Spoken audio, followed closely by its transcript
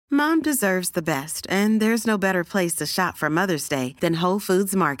Mom deserves the best, and there's no better place to shop for Mother's Day than Whole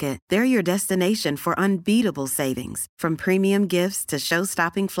Foods Market. They're your destination for unbeatable savings, from premium gifts to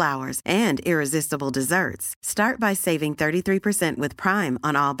show-stopping flowers and irresistible desserts. Start by saving 33% with Prime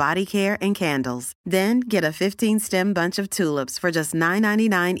on all body care and candles. Then get a 15-stem bunch of tulips for just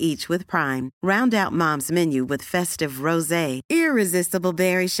 $9.99 each with Prime. Round out Mom's menu with festive rosé, irresistible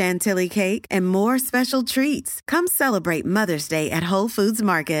berry chantilly cake, and more special treats. Come celebrate Mother's Day at Whole Foods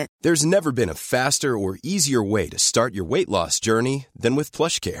Market. There's never been a faster or easier way to start your weight loss journey than with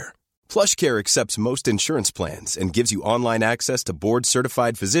PlushCare. PlushCare accepts most insurance plans and gives you online access to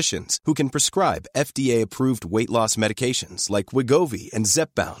board-certified physicians who can prescribe FDA-approved weight loss medications like Wegovy and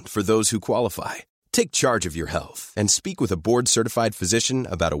Zepbound for those who qualify. Take charge of your health and speak with a board-certified physician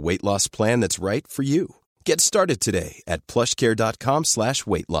about a weight loss plan that's right for you. Get started today at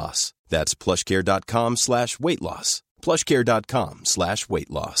plushcare.com/weight loss. That's plushcare.com/weight loss. plushcare.com/weight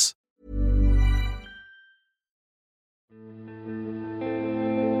loss.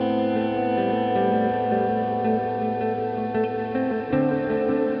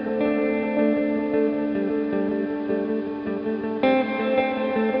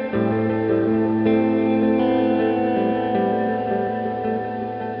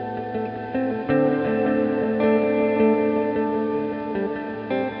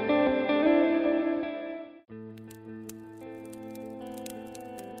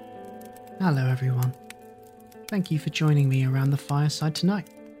 Hello everyone. Thank you for joining me around the fireside tonight.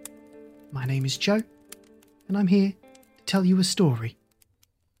 My name is Joe, and I'm here to tell you a story.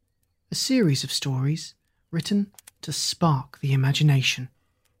 A series of stories written to spark the imagination.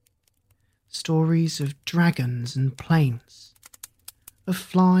 Stories of dragons and plains, of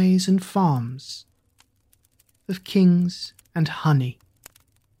flies and farms, of kings and honey.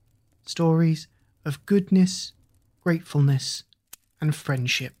 Stories of goodness, gratefulness, and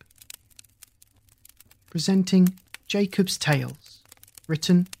friendship. Presenting Jacob's Tales,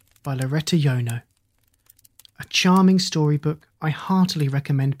 written by Loretta Yono. A charming storybook I heartily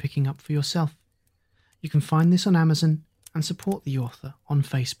recommend picking up for yourself. You can find this on Amazon and support the author on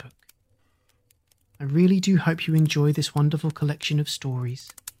Facebook. I really do hope you enjoy this wonderful collection of stories.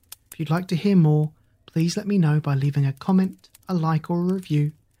 If you'd like to hear more, please let me know by leaving a comment, a like or a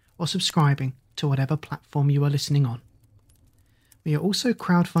review, or subscribing to whatever platform you are listening on. We are also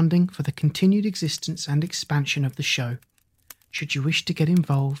crowdfunding for the continued existence and expansion of the show. Should you wish to get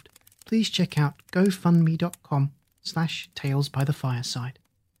involved, please check out gofundme.com/talesbythefireside.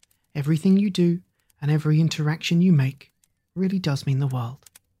 Everything you do and every interaction you make really does mean the world.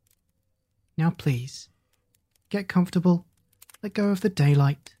 Now please, get comfortable, let go of the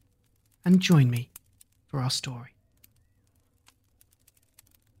daylight, and join me for our story.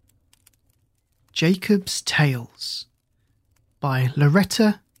 Jacob's Tales by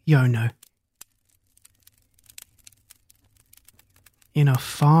Loretta Yono. In a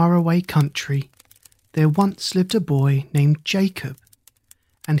faraway country, there once lived a boy named Jacob,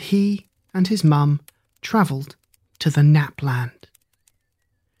 and he and his mum travelled to the Napland.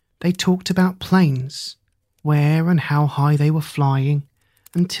 They talked about planes, where and how high they were flying,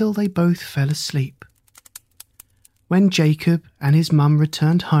 until they both fell asleep. When Jacob and his mum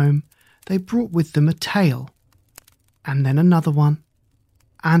returned home, they brought with them a tale, and then another one,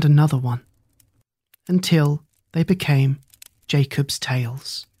 and another one, until they became Jacob's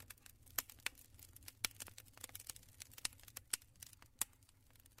Tales.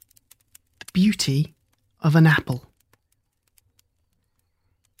 The beauty of an apple.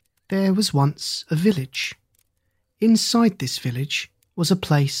 There was once a village. Inside this village was a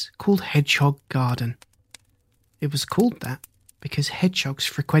place called Hedgehog Garden. It was called that because hedgehogs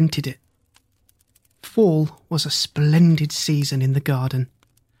frequented it. Fall was a splendid season in the garden.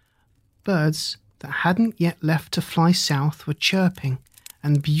 Birds that hadn't yet left to fly south were chirping,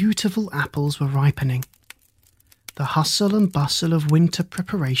 and beautiful apples were ripening. The hustle and bustle of winter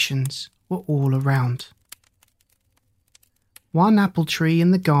preparations were all around. One apple tree in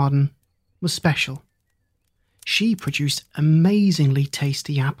the garden was special. She produced amazingly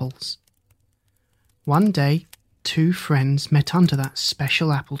tasty apples. One day, two friends met under that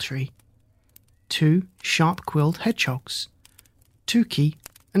special apple tree. Two sharp-quilled hedgehogs, Tuki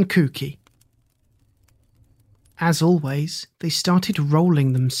and Kuki. As always, they started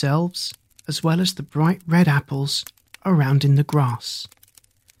rolling themselves, as well as the bright red apples, around in the grass.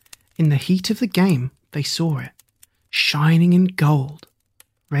 In the heat of the game, they saw it, shining in gold,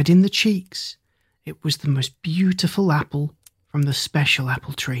 red in the cheeks. It was the most beautiful apple from the special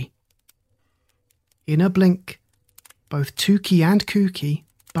apple tree. In a blink, both Tuki and Kuki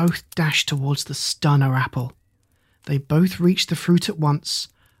both dashed towards the stunner apple. They both reached the fruit at once,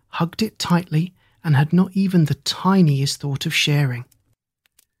 hugged it tightly, and had not even the tiniest thought of sharing.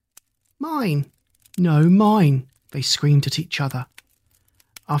 "Mine! No, mine!" they screamed at each other.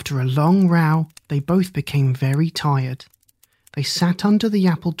 After a long row, they both became very tired. They sat under the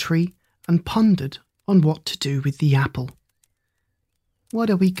apple tree and pondered on what to do with the apple. "What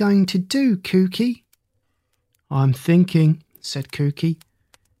are we going to do, Kooky?" "I'm thinking," said Kooky.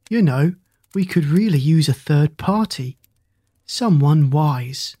 "You know, we could really use a third party. Someone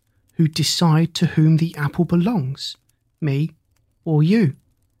wise, who'd decide to whom the apple belongs, me or you."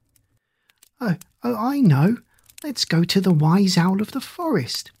 Oh, I know. Let's go to the wise owl of the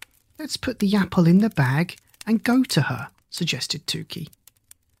forest. Let's put the apple in the bag and go to her," suggested Tookie.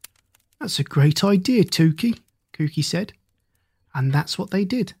 "That's a great idea, Tookie," Kooky said. And that's what they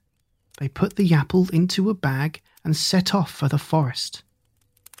did. They put the apple into a bag and set off for the forest.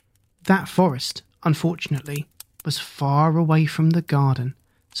 That forest, unfortunately, was far away from the garden,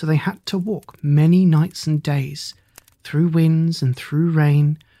 so they had to walk many nights and days, through winds and through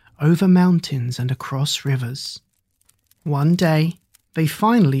rain, over mountains and across rivers. One day, they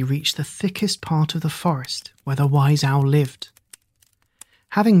finally reached the thickest part of the forest where the wise owl lived.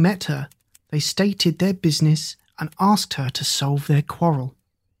 Having met her, they stated their business and asked her to solve their quarrel.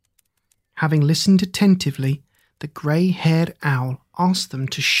 Having listened attentively, the grey-haired owl asked them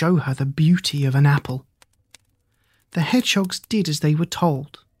to show her the beauty of an apple. The hedgehogs did as they were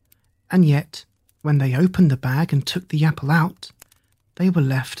told, and yet, when they opened the bag and took the apple out, they were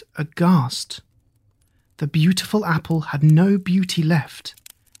left aghast. The beautiful apple had no beauty left.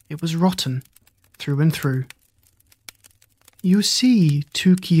 It was rotten through and through. "You see,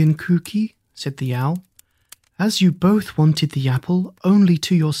 Tookie and Kooky," said the owl, "as you both wanted the apple only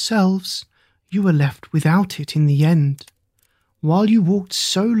to yourselves, you were left without it in the end. While you walked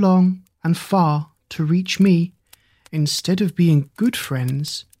so long and far to reach me, instead of being good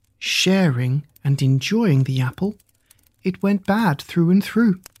friends, sharing and enjoying the apple, it went bad through and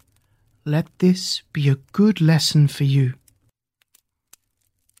through. Let this be a good lesson for you."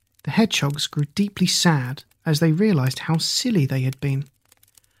 The hedgehogs grew deeply sad as they realised how silly they had been.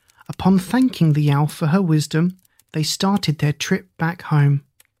 Upon thanking the owl for her wisdom, they started their trip back home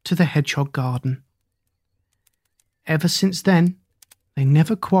to the hedgehog garden. Ever since then, they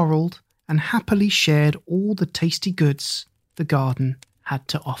never quarrelled and happily shared all the tasty goods the garden had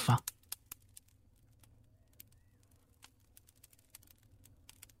to offer.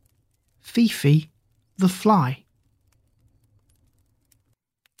 Fifi the Fly.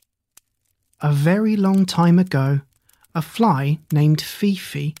 A very long time ago, a fly named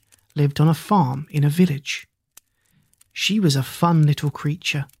Fifi lived on a farm in a village. She was a fun little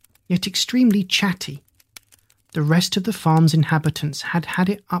creature, yet extremely chatty. The rest of the farm's inhabitants had had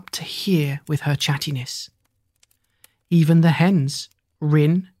it up to here with her chattiness. Even the hens,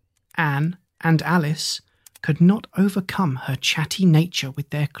 Rin, Anne, and Alice, could not overcome her chatty nature with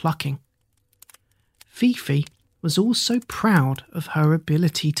their clucking. Fifi was also proud of her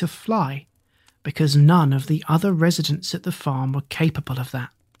ability to fly, because none of the other residents at the farm were capable of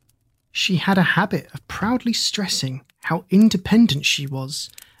that. She had a habit of proudly stressing how independent she was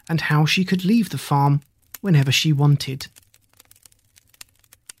and how she could leave the farm whenever she wanted.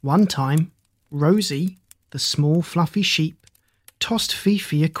 One time, Rosie, the small fluffy sheep, tossed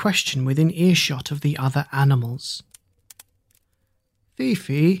Fifi a question within earshot of the other animals.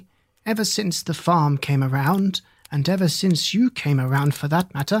 "Fifi, ever since the farm came around, and ever since you came around for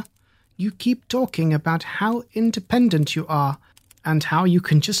that matter, you keep talking about how independent you are and how you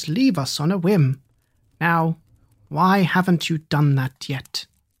can just leave us on a whim. Now, why haven't you done that yet?"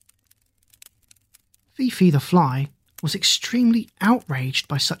 Fifi the Fly was extremely outraged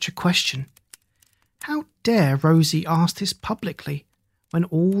by such a question. How dare Rosie ask this publicly when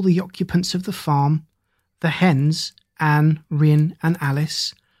all the occupants of the farm, the hens, Anne, Rin and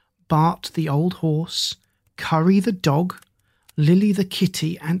Alice, Bart the old horse, Curry the dog, Lily the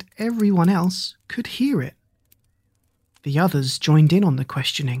kitty and everyone else could hear it. The others joined in on the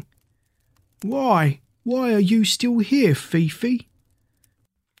questioning. Why are you still here, Fifi?"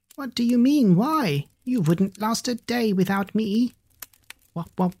 "What do you mean, why? You wouldn't last a day without me."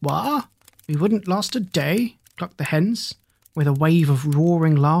 What? We wouldn't last a day?" clucked the hens, with a wave of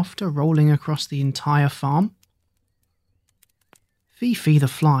roaring laughter rolling across the entire farm. Fifi the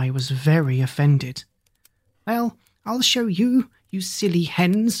Fly was very offended. "Well, I'll show you, you silly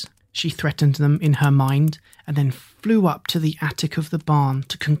hens," she threatened them in her mind, and then flew up to the attic of the barn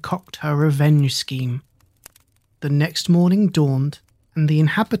to concoct her revenge scheme. The next morning dawned, and the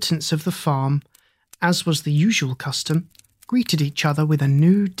inhabitants of the farm, as was the usual custom, greeted each other with a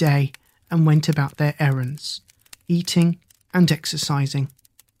new day and went about their errands, eating and exercising.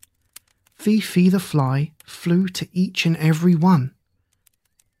 Fifi the fly flew to each and every one.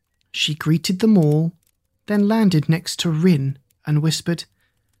 She greeted them all, then landed next to Rin and whispered,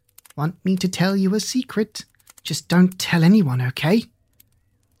 "Want me to tell you a secret? Just don't tell anyone, okay?"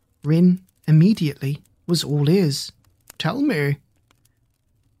 Rin immediately was all ears. "Tell me."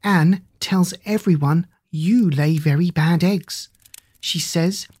 "Anne tells everyone you lay very bad eggs. She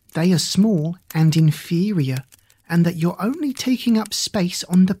says they are small and inferior, and that you're only taking up space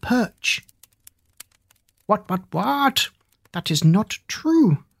on the perch." What? That is not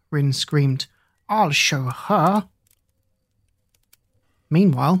true," Rin screamed. "I'll show her."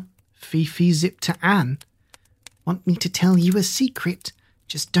 Meanwhile, Fifi zipped to Anne. "Want me to tell you a secret?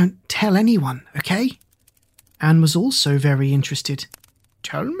 Just don't tell anyone, okay?" Anne was also very interested.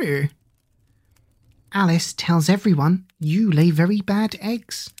 "Tell me." "Alice tells everyone you lay very bad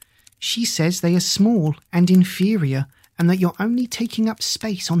eggs. She says they are small and inferior, and that you're only taking up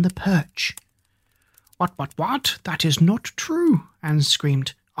space on the perch." What? That is not true," Anne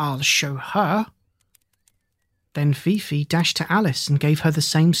screamed. "I'll show her." Then Fifi dashed to Alice and gave her the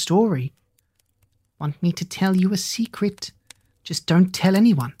same story. "Want me to tell you a secret? Just don't tell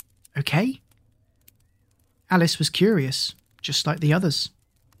anyone, okay?" Alice was curious, just like the others.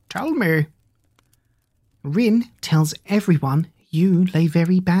 "Tell me." "Rin tells everyone you lay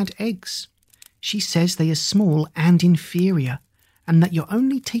very bad eggs. She says they are small and inferior, and that you're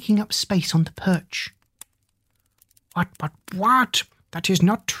only taking up space on the perch." What? That is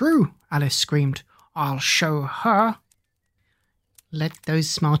not true," Alice screamed. "I'll show her." "Let those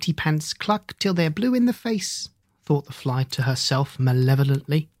smarty pants cluck till they're blue in the face," thought the fly to herself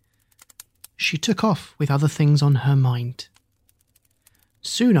malevolently. She took off with other things on her mind.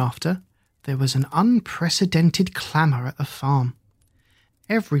 Soon after, there was an unprecedented clamour at the farm.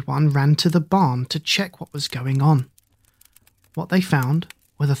 Everyone ran to the barn to check what was going on. What they found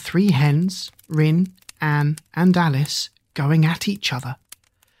were the 3 hens, Rin, Anne and Alice, going at each other.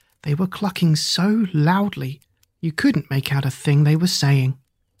 They were clucking so loudly you couldn't make out a thing they were saying.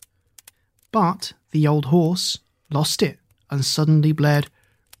 But the old horse lost it and suddenly blared,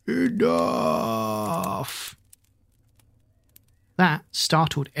 "Enough!" That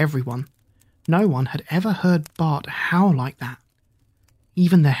startled everyone. No one had ever heard Bart howl like that.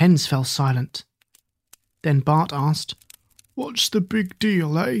 Even the hens fell silent. Then Bart asked, "What's the big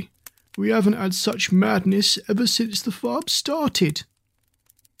deal, eh? We haven't had such madness ever since the farm started."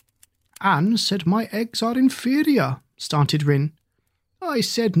 "Anne said my eggs are inferior," started Rin. "I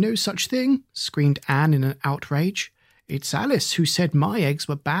said no such thing," screamed Anne in an outrage. "It's Alice who said my eggs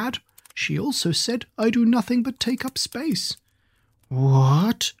were bad. She also said I do nothing but take up space."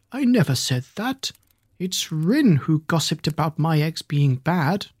 "What? I never said that. It's Rin who gossiped about my eggs being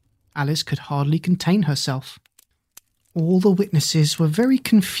bad." Alice could hardly contain herself. All the witnesses were very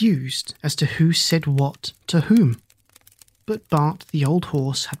confused as to who said what to whom. But Bart the old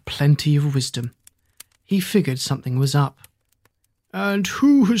horse had plenty of wisdom. He figured something was up. "And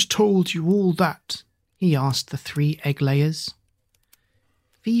who has told you all that?" he asked the 3 egg layers.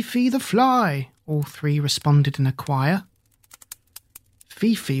 "Fifi the fly," all 3 responded in a choir.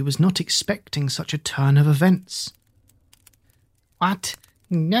 Fifi was not expecting such a turn of events. "What?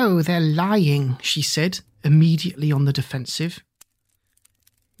 No, they're lying," she said, immediately on the defensive.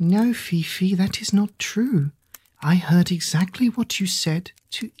 "No, Fifi, that is not true. I heard exactly what you said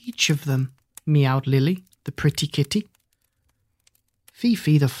to each of them," meowed Lily, the pretty kitty.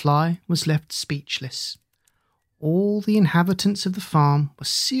 Fifi the fly was left speechless. All the inhabitants of the farm were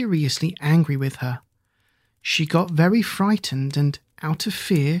seriously angry with her. She got very frightened and, out of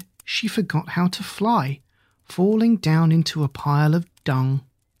fear, she forgot how to fly, falling down into a pile of dung.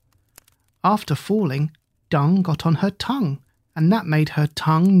 After falling, dung got on her tongue, and that made her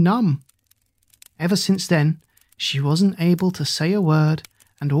tongue numb. Ever since then, she wasn't able to say a word,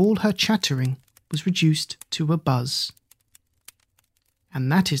 and all her chattering was reduced to a buzz.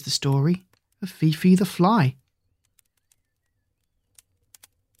 And that is the story of Fifi the fly.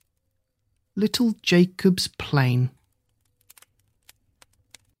 Little Jacob's Plane.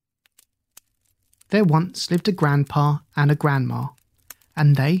 There once lived a grandpa and a grandma,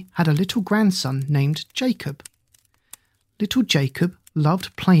 and they had a little grandson named Jacob. Little Jacob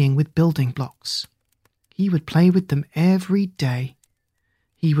loved playing with building blocks. He would play with them every day.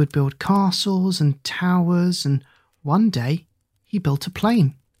 He would build castles and towers, and one day he built a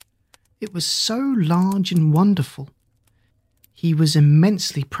plane. It was so large and wonderful. He was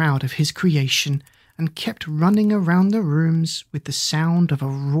immensely proud of his creation and kept running around the rooms with the sound of a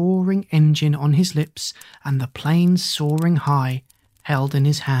roaring engine on his lips and the plane soaring high, held in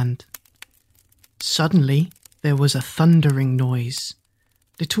his hand. Suddenly there was a thundering noise.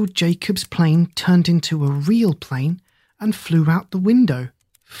 little Jacob's plane turned into a real plane and flew out the window,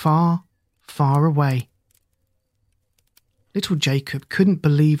 far, far away. Little Jacob couldn't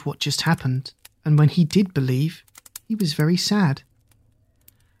believe what just happened, and when he did believe, he was very sad.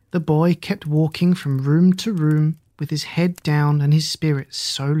 The boy kept walking from room to room with his head down and his spirits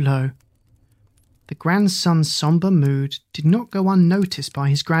so low. The grandson's sombre mood did not go unnoticed by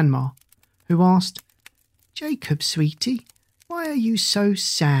his grandma, who asked, "Jacob, sweetie, why are you so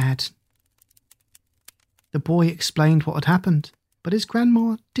sad?" The boy explained what had happened, but his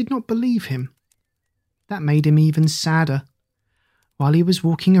grandma did not believe him. That made him even sadder. While he was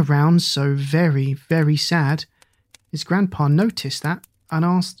walking around so very, very sad, his grandpa noticed that and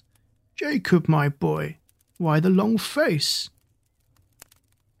asked, "Jacob, my boy, why the long face?"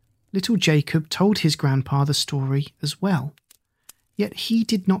 Little Jacob told his grandpa the story as well, yet he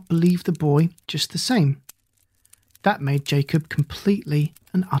did not believe the boy just the same. That made Jacob completely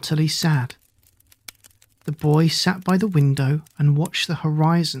and utterly sad. The boy sat by the window and watched the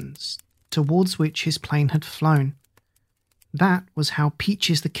horizons towards which his plane had flown. That was how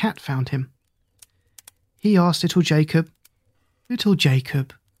Peaches the cat found him. He asked Little Jacob, "Little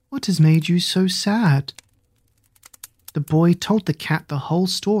Jacob, what has made you so sad?" The boy told the cat the whole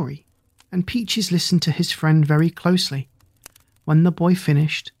story, and Peaches listened to his friend very closely. When the boy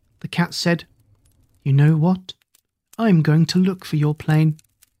finished, the cat said, "You know what? I'm going to look for your plane."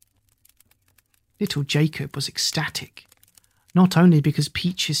 Little Jacob was ecstatic, not only because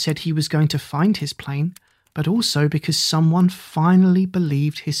Peaches said he was going to find his plane, but also because someone finally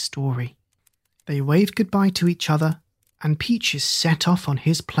believed his story. They waved goodbye to each other, and Peaches set off on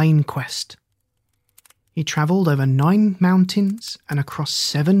his plane quest. He travelled over 9 mountains and across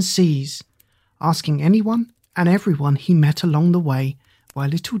 7 seas, asking anyone and everyone he met along the way where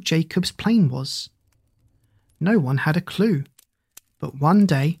Little Jacob's plane was. No one had a clue, but one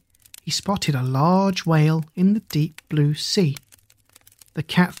day he spotted a large whale in the deep blue sea. The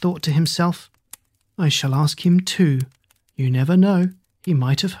cat thought to himself, "I shall ask him too. You never know, he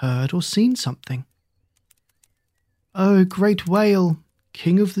might have heard or seen something." "Oh, great whale,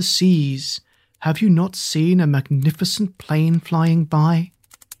 king of the seas, have you not seen a magnificent plane flying by?"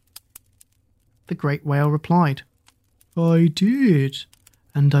 The great whale replied, "I did,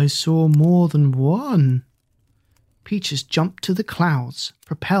 and I saw more than one." Peaches jumped to the clouds,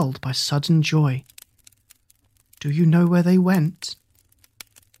 propelled by sudden joy. "Do you know where they went?"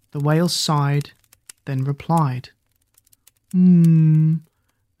 The whale sighed, then replied,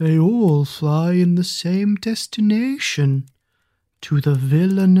 They all fly in the same destination, to the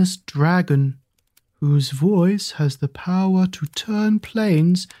villainous dragon, whose voice has the power to turn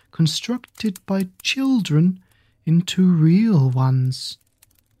planes constructed by children into real ones.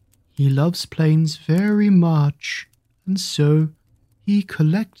 He loves planes very much, and so he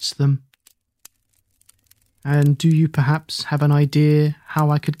collects them." "And do you perhaps have an idea how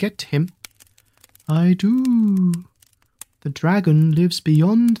I could get to him?" "I do. The dragon lives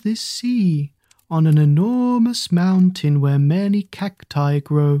beyond this sea, on an enormous mountain where many cacti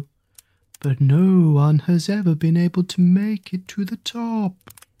grow, but no one has ever been able to make it to the top."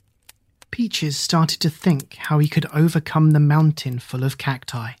 Peaches started to think how he could overcome the mountain full of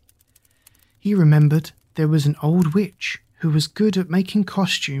cacti. He remembered there was an old witch who was good at making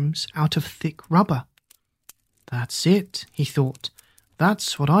costumes out of thick rubber. "That's it," he thought.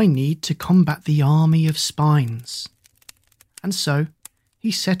 "That's what I need to combat the army of spines." And so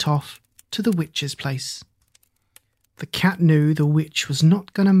he set off to the witch's place. The cat knew the witch was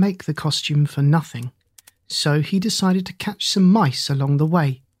not going to make the costume for nothing, so he decided to catch some mice along the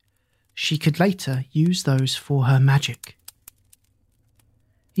way. She could later use those for her magic.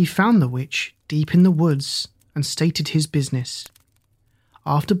 He found the witch deep in the woods and stated his business.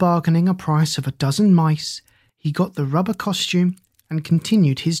 After bargaining a price of 12 mice, he got the rubber costume and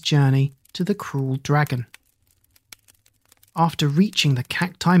continued his journey to the cruel dragon. After reaching the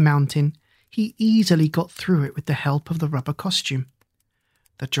cacti mountain, he easily got through it with the help of the rubber costume.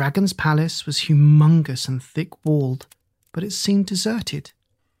 The dragon's palace was humongous and thick-walled, but it seemed deserted.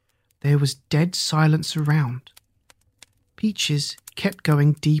 There was dead silence around. Peaches kept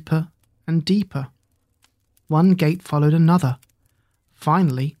going deeper and deeper. One gate followed another.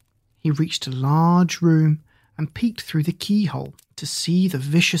 Finally, he reached a large room and peeked through the keyhole to see the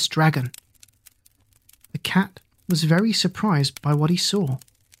vicious dragon. The cat was very surprised by what he saw.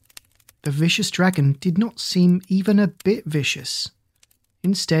 The vicious dragon did not seem even a bit vicious.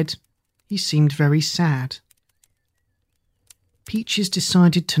 Instead, he seemed very sad. Peaches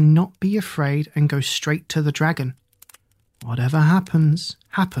decided to not be afraid and go straight to the dragon. "Whatever happens,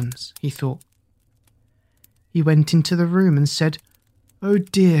 happens," he thought. He went into the room and said, "Oh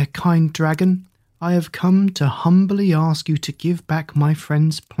dear, kind dragon, I have come to humbly ask you to give back my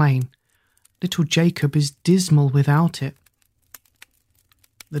friend's plane. Little Jacob is dismal without it."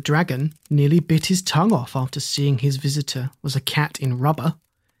 The dragon nearly bit his tongue off after seeing his visitor was a cat in rubber,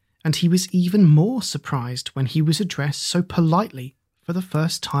 and he was even more surprised when he was addressed so politely for the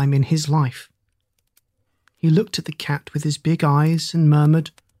first time in his life. He looked at the cat with his big eyes and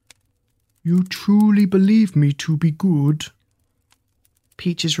murmured, "You truly believe me to be good?"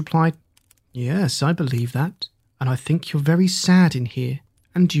 Peaches replied, "Yes, I believe that, and I think you're very sad in here,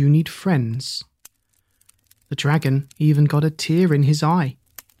 and you need friends." The dragon even got a tear in his eye.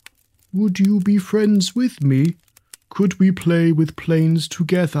 "Would you be friends with me? Could we play with planes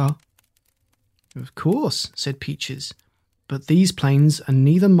together?" "Of course," said Peaches, "but these planes are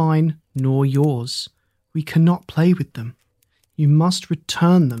neither mine nor yours. We cannot play with them. You must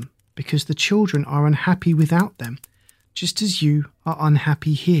return them, because the children are unhappy without them, just as you are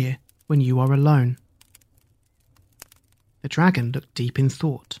unhappy here when you are alone." The dragon looked deep in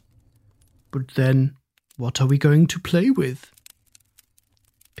thought. "But then, what are we going to play with?"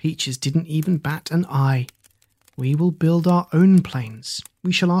 Peaches didn't even bat an eye. "We will build our own planes.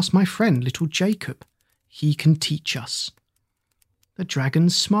 We shall ask my friend, little Jacob. He can teach us." The dragon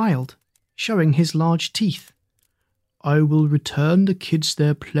smiled, showing his large teeth. "I will return the kids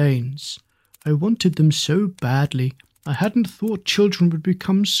their planes. I wanted them so badly. I hadn't thought children would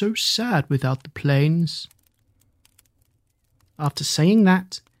become so sad without the planes." After saying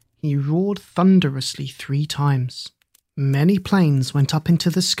that, he roared thunderously 3 times. Many planes went up into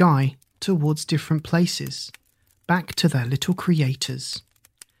the sky towards different places, back to their little creators.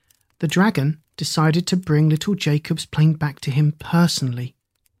 The dragon decided to bring little Jacob's plane back to him personally.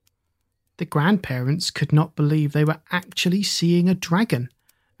 The grandparents could not believe they were actually seeing a dragon,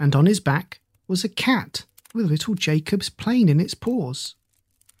 and on his back was a cat with little Jacob's plane in its paws.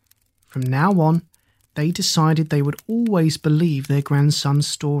 From now on, they decided they would always believe their grandson's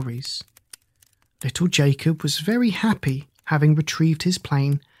stories. Little Jacob was very happy having retrieved his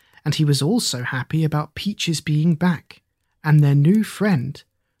plane, and he was also happy about Peaches being back, and their new friend,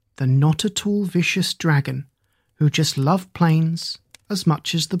 the not-at-all vicious dragon, who just loved planes as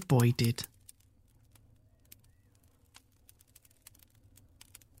much as the boy did.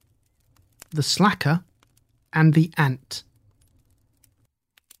 The Slacker and the Ant.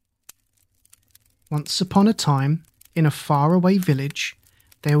 Once upon a time, in a faraway village,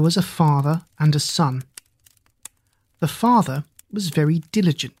 there was a father and a son. The father was very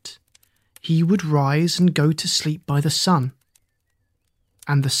diligent. He would rise and go to sleep by the sun.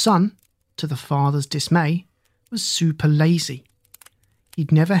 And the son, to the father's dismay, was super lazy.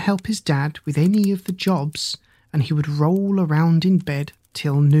 He'd never help his dad with any of the jobs, and he would roll around in bed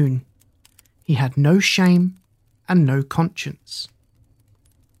till noon. He had no shame and no conscience.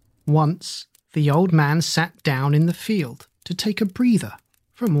 Once, the old man sat down in the field to take a breather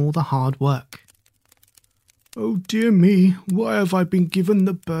from all the hard work. "Oh dear me, why have I been given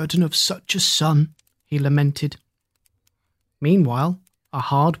the burden of such a son?" he lamented. Meanwhile, a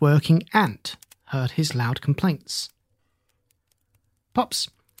hard-working ant heard his loud complaints. "Pops,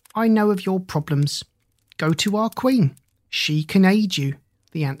 I know of your problems. Go to our queen. She can aid you,"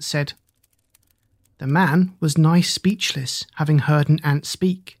 the ant said. The man was nigh speechless, having heard an ant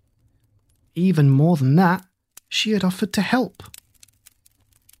speak. Even more than that, she had offered to help.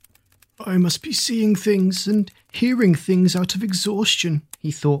 "I must be seeing things and hearing things out of exhaustion,"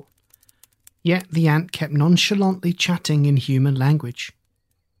 he thought. Yet the ant kept nonchalantly chatting in human language.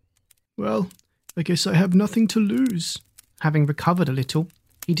 "Well, I guess I have nothing to lose." Having recovered a little,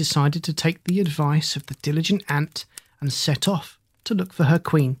 he decided to take the advice of the diligent ant and set off to look for her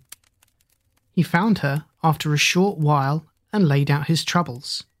queen. He found her after a short while and laid out his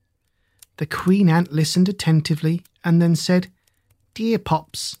troubles. The queen ant listened attentively and then said, "Dear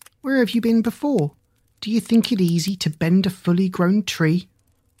Pops, where have you been before? Do you think it easy to bend a fully grown tree?"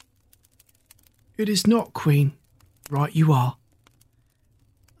 "It is not, Queen. Right you are."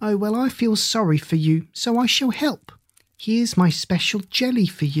 "Oh, well, I feel sorry for you, so I shall help. Here's my special jelly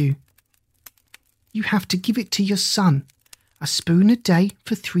for you. You have to give it to your son, a spoon a day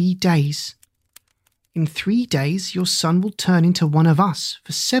for 3 days. In 3 days, your son will turn into one of us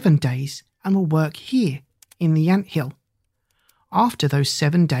for 7 days and will work here in the anthill. After those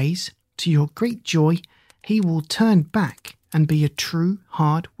 7 days, to your great joy, he will turn back and be a true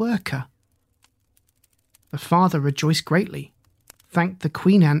hard worker." The father rejoiced greatly, thanked the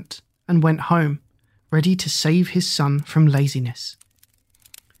queen ant, and went home, ready to save his son from laziness.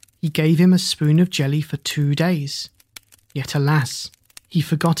 He gave him a spoon of jelly for 2 days, yet alas, he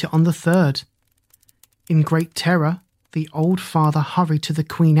forgot it on the 3rd. In great terror, the old father hurried to the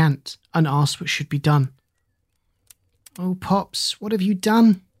queen ant and asked what should be done. "Oh, Pops, what have you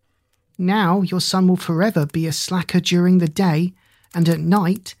done? Now your son will forever be a slacker during the day, and at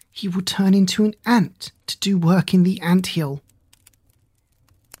night he will turn into an ant to do work in the ant-hill."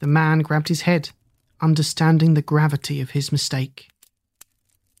 The man grabbed his head, understanding the gravity of his mistake.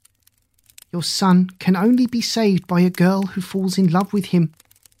 "Your son can only be saved by a girl who falls in love with him,"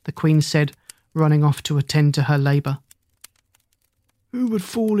 the queen said, running off to attend to her labour. "Who would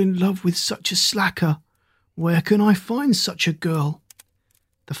fall in love with such a slacker? Where can I find such a girl?"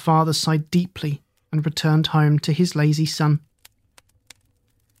 The father sighed deeply and returned home to his lazy son.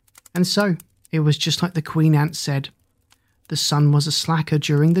 And so, it was just like the queen ant said. The son was a slacker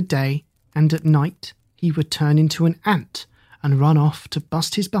during the day, and at night he would turn into an ant and run off to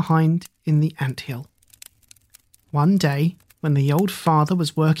bust his behind in the ant-hill. One day, when the old father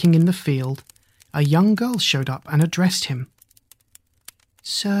was working in the field, a young girl showed up and addressed him.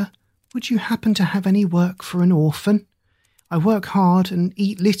 "Sir, would you happen to have any work for an orphan? I work hard and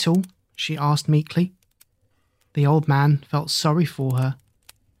eat little," she asked meekly. The old man felt sorry for her.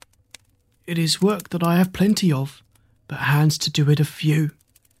 "It is work that I have plenty of, but hands to do it a few.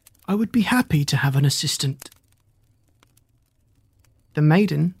 I would be happy to have an assistant." The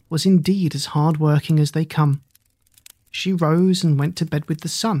maiden was indeed as hard-working as they come. She rose and went to bed with the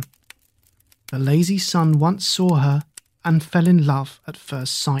sun. The lazy son once saw her and fell in love at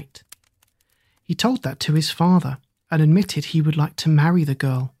first sight. He told that to his father and admitted he would like to marry the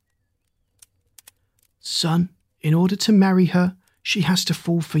girl. "Son, in order to marry her, she has to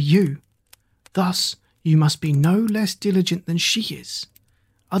fall for you. Thus, you must be no less diligent than she is.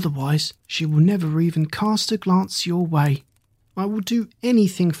 Otherwise, she will never even cast a glance your way." "I will do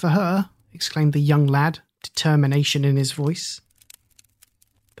anything for her," exclaimed the young lad, determination in his voice.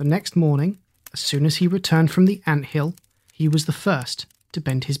 The next morning, as soon as he returned from the ant-hill, he was the first to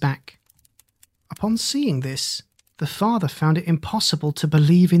bend his back. Upon seeing this, the father found it impossible to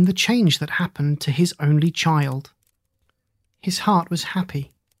believe in the change that happened to his only child. His heart was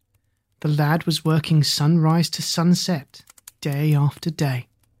happy. The lad was working sunrise to sunset, day after day.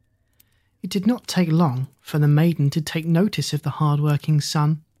 It did not take long for the maiden to take notice of the hard-working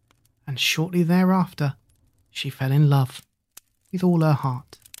son, and shortly thereafter she fell in love with all her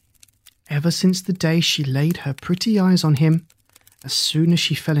heart. Ever since the day she laid her pretty eyes on him, as soon as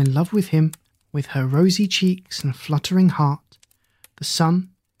she fell in love with him, with her rosy cheeks and fluttering heart, the son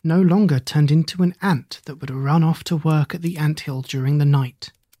no longer turned into an ant that would run off to work at the ant-hill during the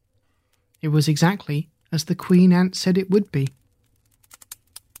night. It was exactly as the queen ant said it would be.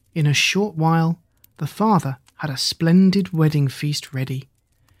 In a short while, the father had a splendid wedding feast ready.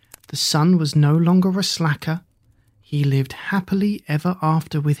 The son was no longer a slacker. He lived happily ever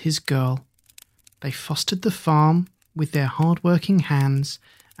after with his girl. They fostered the farm with their hard-working hands,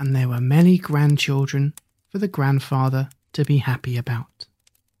 and there were many grandchildren for the grandfather to be happy about.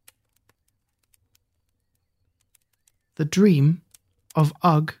 The Dream of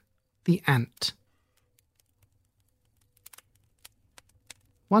Ugg the Ant.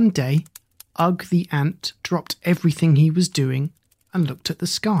 One day, Ugg the ant dropped everything he was doing and looked at the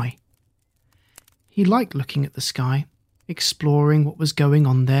sky. He liked looking at the sky, exploring what was going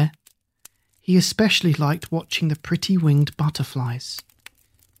on there. He especially liked watching the pretty winged butterflies.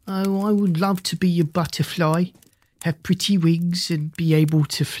 "Oh, I would love to be a butterfly, have pretty wings and be able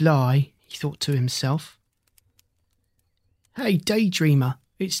to fly," he thought to himself. "Hey, daydreamer,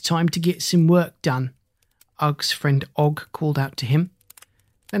 it's time to get some work done," Ugg's friend Og called out to him.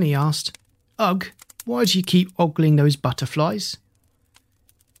 Then he asked, "Ugg, why do you keep ogling those butterflies?"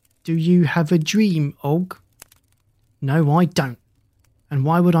 "Do you have a dream, Og?" "No, I don't. And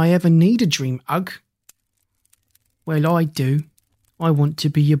why would I ever need a dream, Ugg?" "Well, I do. I want to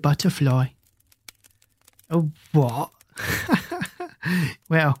be a butterfly." "Oh, what?"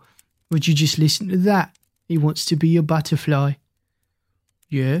 "Well, would you just listen to that? He wants to be a butterfly."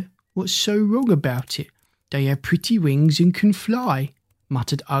 "Yeah, what's so wrong about it? They have pretty wings and can fly,"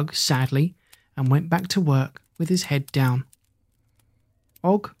 muttered Ugg sadly, and went back to work with his head down.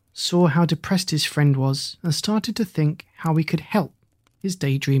 Og saw how depressed his friend was and started to think how he could help his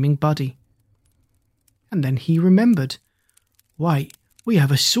daydreaming buddy. And then he remembered. "Wait, we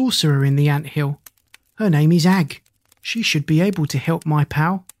have a sorcerer in the ant-hill. Her name is Ag. She should be able to help my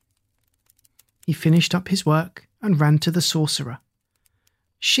pal." He finished up his work and ran to the sorcerer.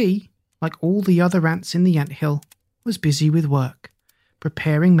 She, like all the other ants in the ant-hill, was busy with work,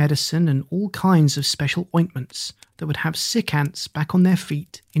 preparing medicine and all kinds of special ointments that would have sick ants back on their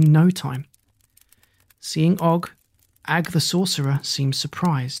feet in no time. Seeing Og, Ag the sorcerer seemed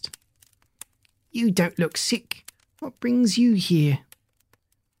surprised. "You don't look sick. What brings you here?"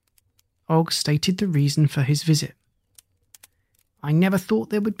 Og stated the reason for his visit. "I never thought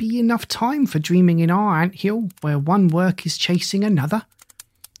there would be enough time for dreaming in our anthill where one work is chasing another.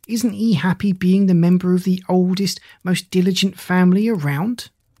 Isn't he happy being the member of the oldest, most diligent family around?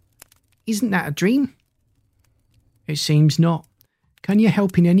 Isn't that a dream?" "It seems not. Can you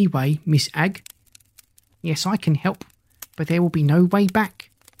help in any way, Miss Ag?" "Yes, I can help, but there will be no way back.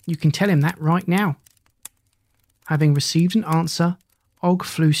 You can tell him that right now." Having received an answer, Og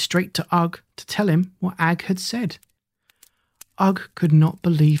flew straight to Ugg to tell him what Ag had said. Ugg could not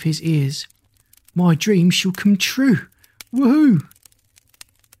believe his ears. "My dream shall come true. Woohoo!"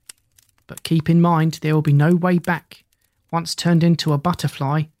 "But keep in mind there will be no way back. Once turned into a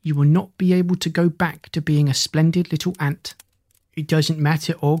butterfly, you will not be able to go back to being a splendid little ant." "It doesn't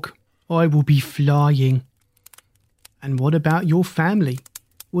matter, Og. I will be flying." "And what about your family?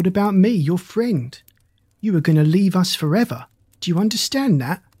 What about me, your friend? You are going to leave us forever. Do you understand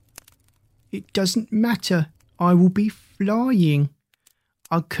that?" "It doesn't matter. I will be flying."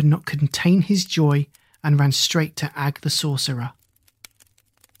 Ugg could not contain his joy and ran straight to Ag the sorcerer.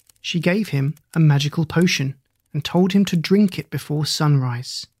 She gave him a magical potion and told him to drink it before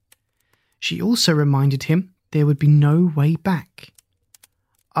sunrise. She also reminded him there would be no way back.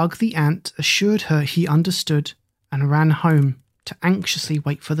 Ugg the ant assured her he understood and ran home to anxiously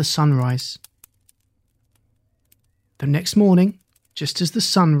wait for the sunrise. The next morning, just as the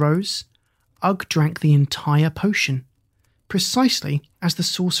sun rose, Ugg drank the entire potion, precisely as the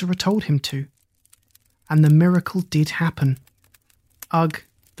sorcerer told him to. And the miracle did happen. Ugg,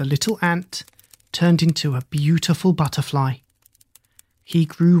 the little ant, turned into a beautiful butterfly. He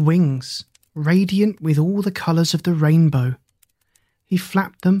grew wings, radiant with all the colours of the rainbow. He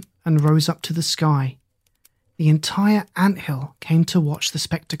flapped them and rose up to the sky. The entire anthill came to watch the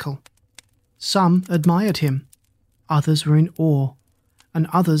spectacle. Some admired him, others were in awe, and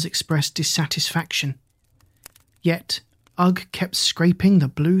others expressed dissatisfaction. Yet Ugg kept scraping the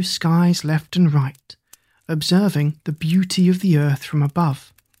blue skies left and right, observing the beauty of the earth from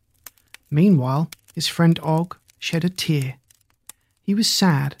above. Meanwhile, his friend Og shed a tear. He was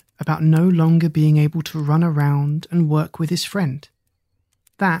sad about no longer being able to run around and work with his friend.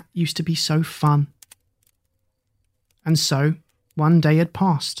 That used to be so fun. And so, one day had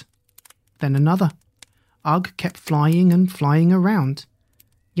passed, then another. Ugg kept flying and flying around,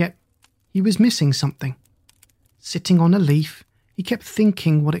 yet he was missing something. Sitting on a leaf, he kept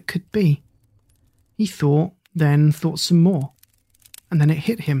thinking what it could be. He thought, then thought some more, and then it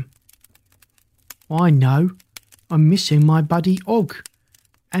hit him. "I know, I'm missing my buddy Og,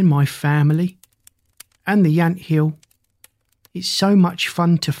 and my family, and the anthill. It's so much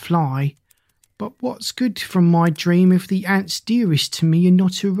fun to fly, but what's good from my dream if the ants dearest to me are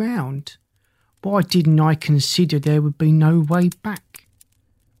not around? Why didn't I consider there would be no way back?"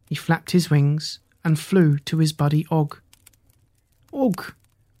 He flapped his wings and flew to his buddy Og. Og,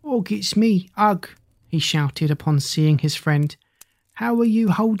 it's me, Ugg," he shouted upon seeing his friend. "How are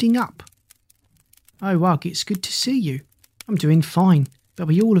you holding up?" "Oh, Ugg, it's good to see you. I'm doing fine, but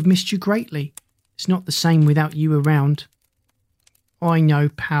we all have missed you greatly. It's not the same without you around." "I know,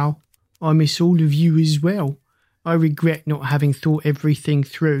 pal. I miss all of you as well. I regret not having thought everything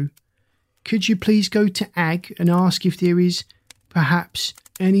through. Could you please go to Ag and ask if there is, perhaps,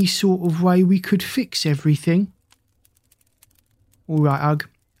 any sort of way we could fix everything?" "All right, Ugg.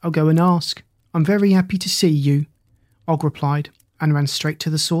 I'll go and ask. I'm very happy to see you," Og replied, and ran straight to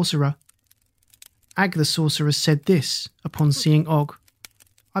the sorcerer. Ag the sorcerer said this upon seeing Og.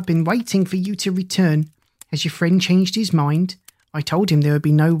 "I've been waiting for you to return. Has your friend changed his mind? I told him there would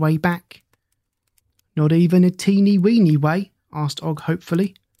be no way back." "Not even a teeny-weeny way?" asked Og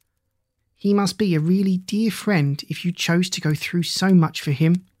hopefully. "He must be a really dear friend if you chose to go through so much for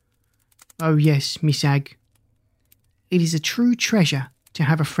him." "Oh yes, Miss Ag." "It is a true treasure to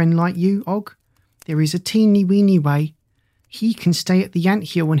have a friend like you, Og. There is a teeny-weeny way. He can stay at the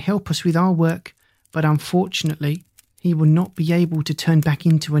anthill and help us with our work, but unfortunately, he will not be able to turn back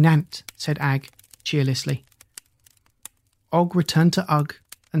into an ant," said Ag cheerlessly. Og returned to Ugg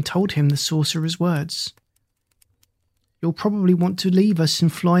and told him the sorcerer's words. "You'll probably want to leave us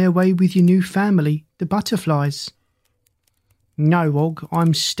and fly away with your new family, the butterflies." "No, Og,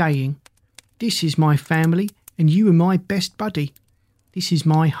 I'm staying. This is my family, and you are my best buddy. This is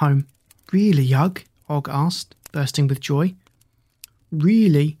my home." "Really, Ugg?" Og asked, bursting with joy.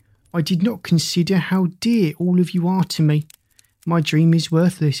 "Really, I did not consider how dear all of you are to me. My dream is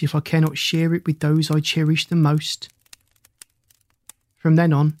worthless if I cannot share it with those I cherish the most." From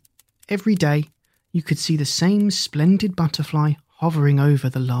then on, every day, you could see the same splendid butterfly hovering over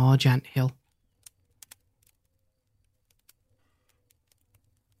the large anthill.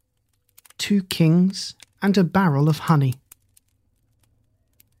 2 kings and a barrel of honey.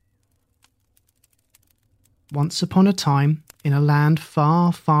 Once upon a time, in a land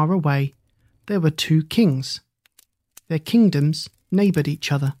far, far away, there were 2 kings. Their kingdoms neighboured each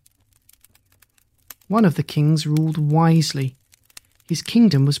other. One of the kings ruled wisely. His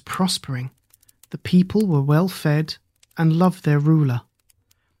kingdom was prospering. The people were well fed and loved their ruler.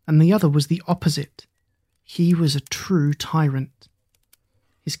 And the other was the opposite. He was a true tyrant.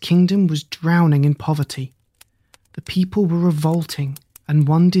 His kingdom was drowning in poverty. The people were revolting, and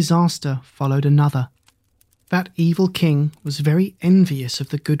one disaster followed another. That evil king was very envious of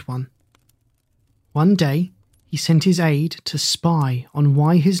the good one. One day, he sent his aide to spy on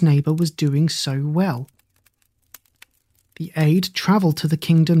why his neighbour was doing so well. The aide travelled to the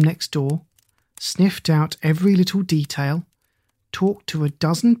kingdom next door, sniffed out every little detail, talked to a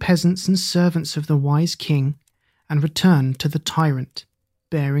dozen peasants and servants of the wise king, and returned to the tyrant,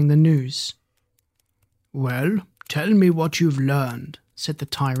 bearing the news. "Well, tell me what you've learned," said the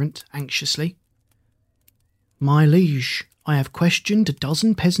tyrant anxiously. "My liege, I have questioned a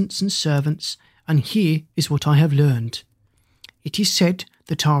dozen peasants and servants, and here is what I have learned. It is said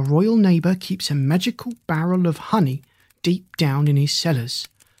that our royal neighbour keeps a magical barrel of honey deep down in his cellars,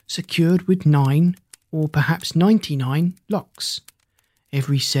 secured with 9 or perhaps 99 locks.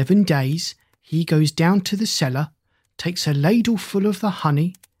 Every 7 days he goes down to the cellar, takes a ladle full of the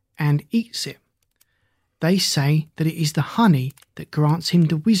honey and eats it. They say that it is the honey that grants him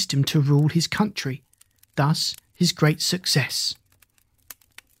the wisdom to rule his country, thus his great success."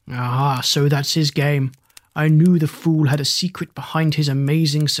 "Aha, so that's his game. I knew the fool had a secret behind his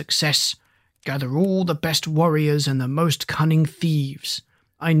amazing success. Gather all the best warriors and the most cunning thieves.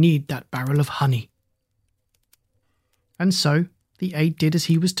 I need that barrel of honey." And so the aide did as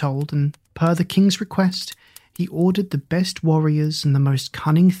he was told, and per the king's request, he ordered the best warriors and the most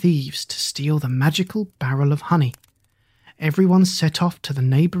cunning thieves to steal the magical barrel of honey. Everyone set off to the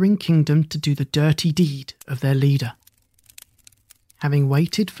neighbouring kingdom to do the dirty deed of their leader. Having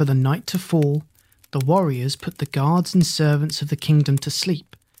waited for the night to fall, the warriors put the guards and servants of the kingdom to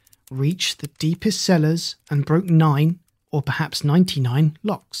sleep, reached the deepest cellars and broke 9, or perhaps 99,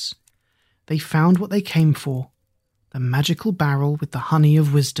 locks. They found what they came for, the magical barrel with the honey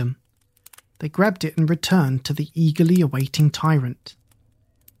of wisdom. They grabbed it and returned to the eagerly awaiting tyrant.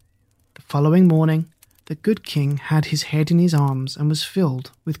 The following morning, the good king had his head in his arms and was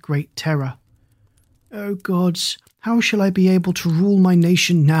filled with great terror. "O gods, how shall I be able to rule my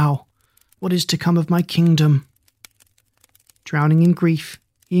nation now? What is to come of my kingdom?" Drowning in grief,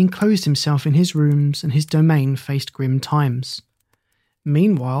 he enclosed himself in his rooms, and his domain faced grim times.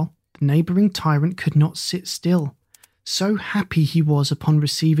 Meanwhile, the neighbouring tyrant could not sit still. So happy he was upon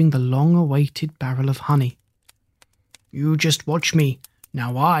receiving the long-awaited barrel of honey. "You just watch me.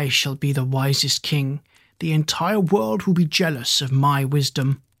 Now I shall be the wisest king. The entire world will be jealous of my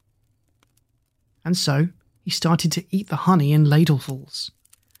wisdom." And so he started to eat the honey in ladlefuls.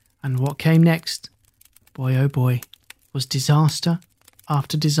 And what came next, boy oh boy, was disaster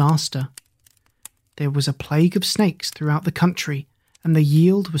after disaster. There was a plague of snakes throughout the country, and the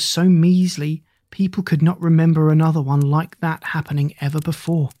yield was so measly people could not remember another one like that happening ever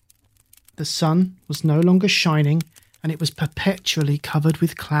before. The sun was no longer shining, and it was perpetually covered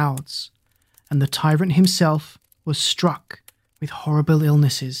with clouds, and the tyrant himself was struck with horrible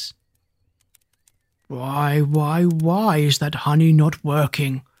illnesses. Why is that honey not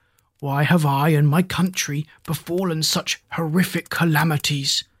working? Why have I and my country befallen such horrific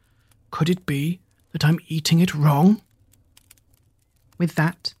calamities? Could it be that I'm eating it wrong?" With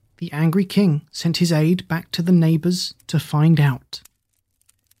that, the angry king sent his aide back to the neighbours to find out.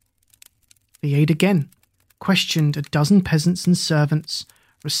 The aide again questioned a dozen peasants and servants,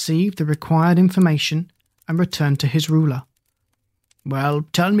 received the required information, and returned to his ruler. "Well,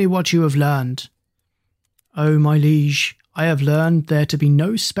 tell me what you have learned." "Oh, my liege, I have learned there to be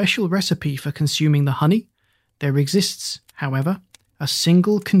no special recipe for consuming the honey. There exists, however, a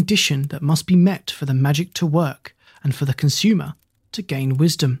single condition that must be met for the magic to work and for the consumer to gain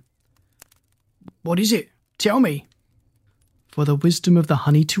wisdom." "What is it? Tell me." "For the wisdom of the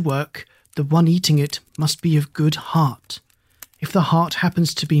honey to work, the one eating it must be of good heart. If the heart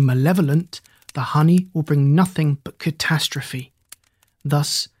happens to be malevolent, the honey will bring nothing but catastrophe.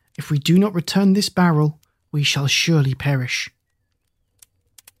 Thus, if we do not return this barrel, we shall surely perish."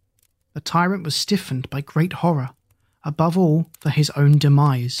 The tyrant was stiffened by great horror, above all for his own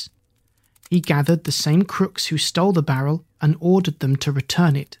demise. He gathered the same crooks who stole the barrel and ordered them to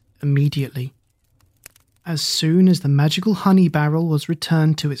return it immediately. As soon as the magical honey barrel was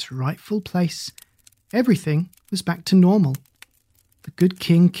returned to its rightful place, everything was back to normal. The good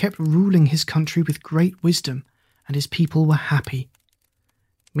king kept ruling his country with great wisdom, and his people were happy.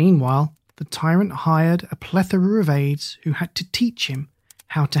 Meanwhile, the tyrant hired a plethora of aides who had to teach him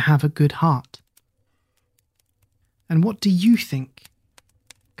how to have a good heart. And what do you think?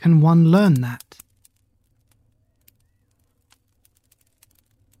 Can one learn that?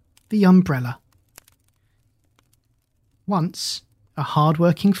 The umbrella. Once, a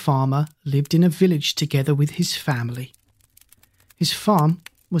hard-working farmer lived in a village together with his family. His farm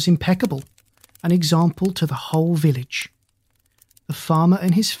was impeccable, an example to the whole village. The farmer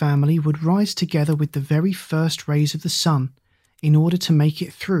and his family would rise together with the very first rays of the sun in order to make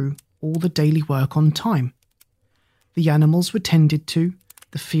it through all the daily work on time. The animals were tended to,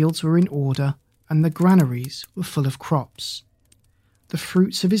 the fields were in order, and the granaries were full of crops. The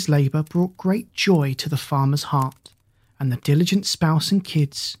fruits of his labour brought great joy to the farmer's heart, and the diligent spouse and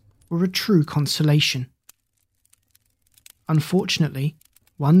kids were a true consolation. Unfortunately,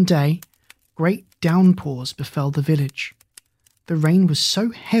 one day, great downpours befell the village. The rain was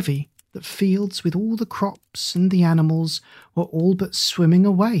so heavy that fields with all the crops and the animals were all but swimming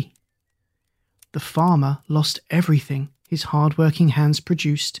away. The farmer lost everything his hard-working hands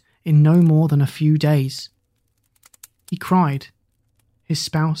produced in no more than a few days. He cried. His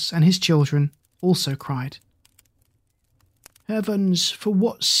spouse and his children also cried. "Heavens, for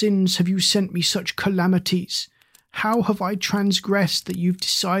what sins have you sent me such calamities? How have I transgressed that you've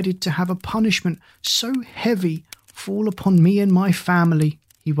decided to have a punishment so heavy fall upon me and my family?"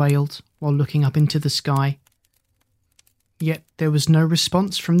 he wailed while looking up into the sky. Yet there was no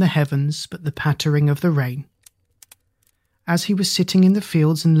response from the heavens but the pattering of the rain. As he was sitting in the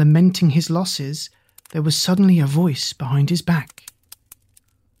fields and lamenting his losses, there was suddenly a voice behind his back.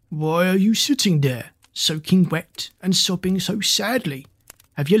 "Why are you sitting there, soaking wet and sobbing so sadly?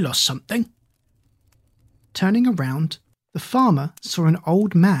 Have you lost something?" Turning around, the farmer saw an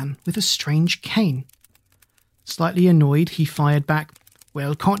old man with a strange cane. Slightly annoyed, he fired back,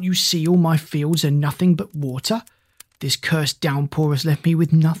 "Well, can't you see all my fields are nothing but water? This cursed downpour has left me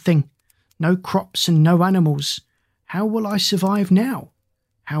with nothing. No crops and no animals. How will I survive now?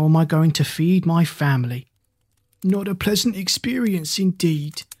 How am I going to feed my family?" "Not a pleasant experience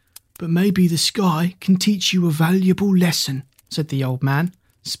indeed, but maybe the sky can teach you a valuable lesson," said the old man,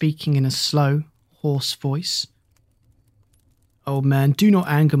 speaking in a slow, hoarse voice. "Old man, do not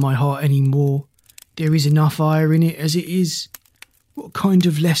anger my heart any more. There is enough ire in it as it is. What kind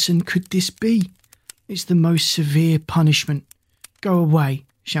of lesson could this be? It's the most severe punishment. Go away,"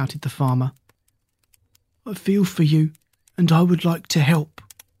 shouted the farmer. "I feel for you, and I would like to help."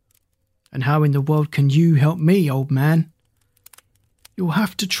 "And how in the world can you help me, old man?" "You'll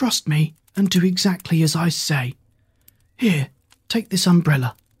have to trust me and do exactly as I say. Here, take this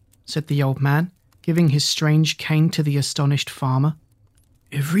umbrella," said the old man, giving his strange cane to the astonished farmer.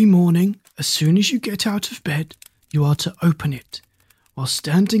 "Every morning, as soon as you get out of bed, you are to open it. While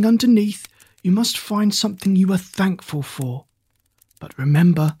standing underneath, you must find something you are thankful for. But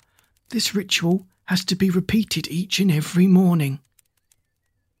remember, this ritual has to be repeated each and every morning."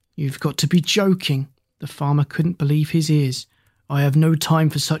 "You've got to be joking." The farmer couldn't believe his ears. "I have no time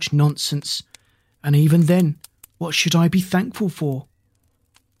for such nonsense. And even then, what should I be thankful for?"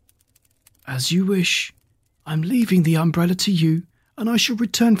 "As you wish. I'm leaving the umbrella to you, and I shall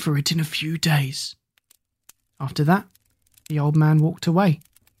return for it in a few days." After that, the old man walked away.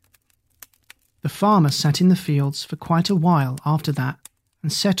 The farmer sat in the fields for quite a while after that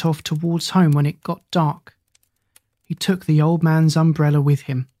and set off towards home when it got dark. He took the old man's umbrella with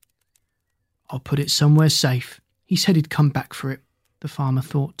him. "I'll put it somewhere safe. He said he'd come back for it," the farmer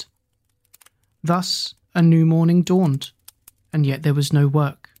thought. Thus a new morning dawned, and yet there was no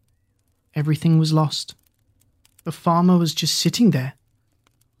work. Everything was lost. The farmer was just sitting there,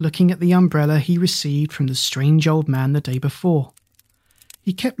 looking at the umbrella he received from the strange old man the day before.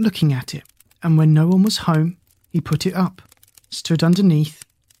 He kept looking at it, and when no one was home, he put it up, stood underneath,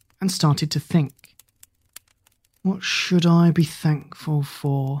 and started to think. "What should I be thankful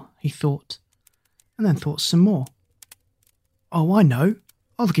for?" he thought, and then thought some more. "Oh, I know.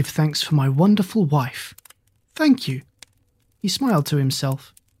 I'll give thanks for my wonderful wife. Thank you." He smiled to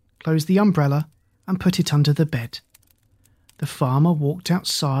himself, closed the umbrella, and put it under the bed. The farmer walked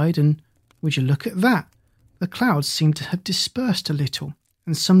outside, and would you look at that? The clouds seemed to have dispersed a little,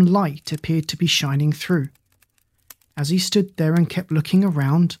 and some light appeared to be shining through. As he stood there and kept looking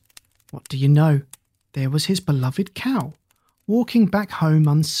around, what do you know? There was his beloved cow, walking back home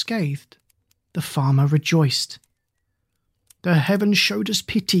unscathed. The farmer rejoiced. "The heavens showed us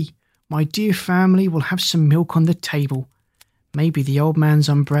pity. My dear family will have some milk on the table. Maybe the old man's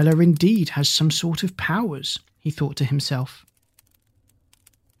umbrella indeed has some sort of powers," he thought to himself.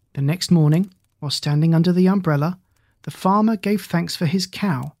 The next morning, while standing under the umbrella, the farmer gave thanks for his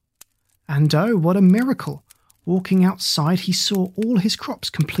cow. And oh, what a miracle! Walking outside, he saw all his crops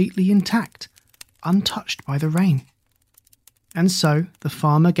completely intact, untouched by the rain. And so the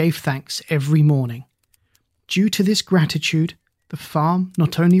farmer gave thanks every morning. Due to this gratitude, the farm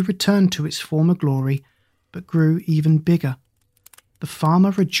not only returned to its former glory, but grew even bigger. The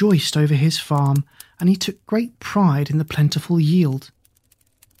farmer rejoiced over his farm, and he took great pride in the plentiful yield.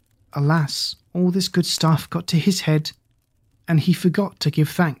 Alas, all this good stuff got to his head, and he forgot to give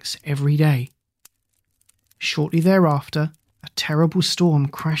thanks every day. Shortly thereafter, a terrible storm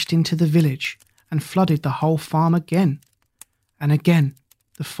crashed into the village and flooded the whole farm again. And again,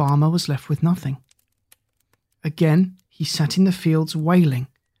 the farmer was left with nothing. Again, he sat in the fields wailing,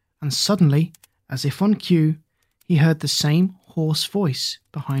 and suddenly, as if on cue, he heard the same hoarse voice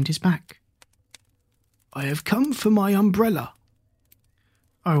behind his back. "I have come for my umbrella."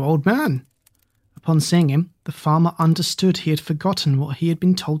 "Oh, old man." Upon seeing him, the farmer understood he had forgotten what he had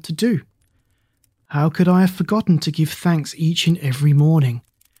been told to do. "How could I have forgotten to give thanks each and every morning?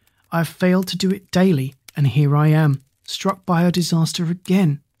 I have failed to do it daily, and here I am, struck by a disaster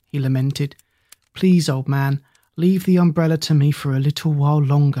again," he lamented. "Please, old man, leave the umbrella to me for a little while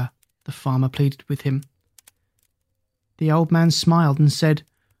longer," the farmer pleaded with him. The old man smiled and said,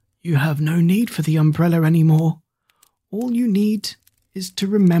 "You have no need for the umbrella any more. All you need is to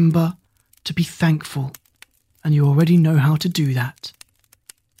remember to be thankful, and you already know how to do that."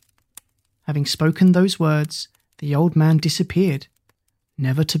 Having spoken those words, the old man disappeared,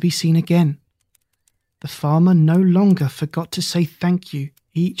 never to be seen again. The farmer no longer forgot to say thank you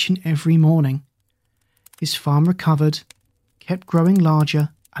each and every morning. His farm recovered, kept growing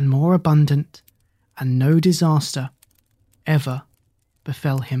larger and more abundant, and no disaster ever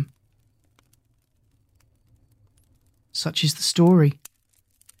befell him. Such is the story.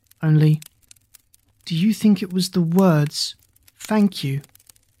 Only, do you think it was the words, "thank you,"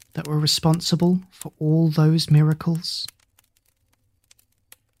 that were responsible for all those miracles?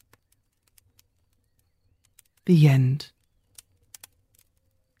 The end.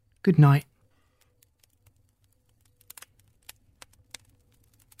 Good night.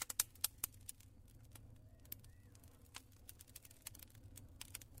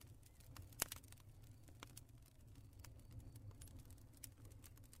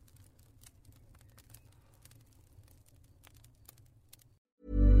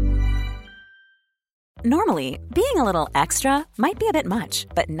 Normally, being a little extra might be a bit much,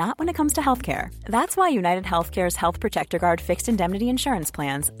 but not when it comes to healthcare. That's why United Healthcare's Health Protector Guard fixed indemnity insurance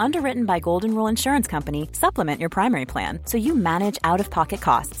plans, underwritten by Golden Rule Insurance Company, supplement your primary plan so you manage out-of-pocket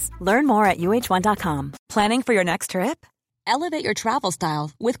costs. Learn more at uh1.com. Planning for your next trip? Elevate your travel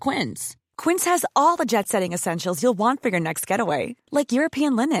style with Quince. Quince has all the jet-setting essentials you'll want for your next getaway, like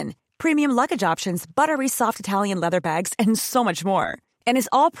European linen, premium luggage options, buttery soft Italian leather bags, and so much more. And is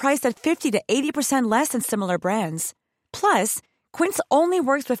all priced at 50 to 80% less than similar brands. Plus, Quince only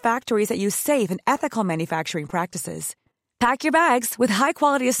works with factories that use safe and ethical manufacturing practices. Pack your bags with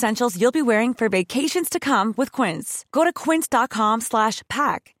high-quality essentials you'll be wearing for vacations to come with Quince. Go to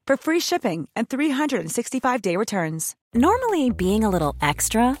quince.com/pack for free shipping and 365-day returns. Normally, being a little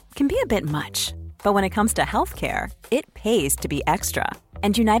extra can be a bit much, but when it comes to healthcare, it pays to be extra.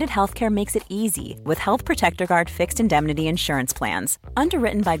 And United Healthcare makes it easy with Health Protector Guard fixed indemnity insurance plans.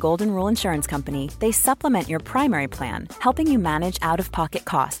 Underwritten by Golden Rule Insurance Company, they supplement your primary plan, helping you manage out-of-pocket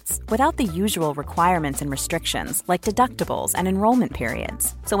costs without the usual requirements and restrictions like deductibles and enrollment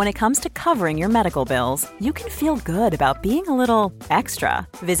periods. So when it comes to covering your medical bills, you can feel good about being a little extra.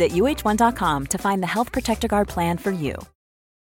 Visit uh1.com to find the Health Protector Guard plan for you.